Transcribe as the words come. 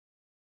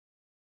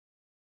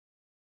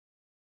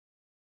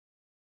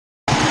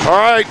All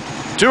right,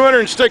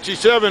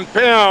 267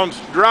 pounds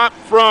dropped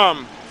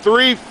from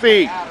 3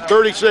 feet,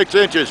 36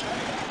 inches.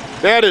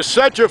 That is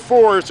such a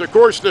force. Of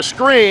course, the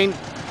screen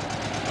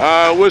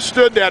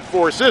withstood that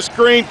force. This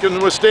screen can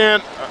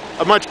withstand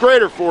a much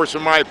greater force,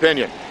 in my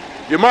opinion.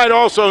 You might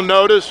also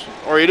notice,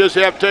 or you just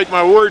have to take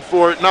my word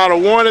for it, not a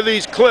one of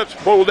these clips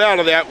pulled out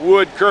of that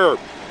wood curb.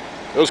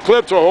 Those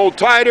clips will hold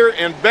tighter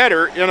and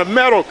better in a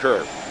metal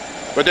curb.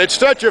 But it's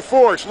such a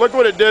force. Look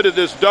what it did to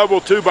this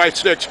double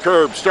 2x6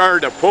 curb.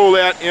 Started to pull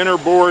that inner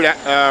board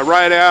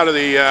right out of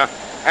the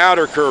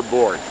outer curb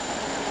board.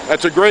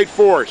 That's a great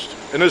force,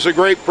 and it's a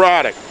great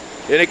product,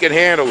 and it can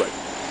handle it.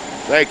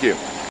 Thank you.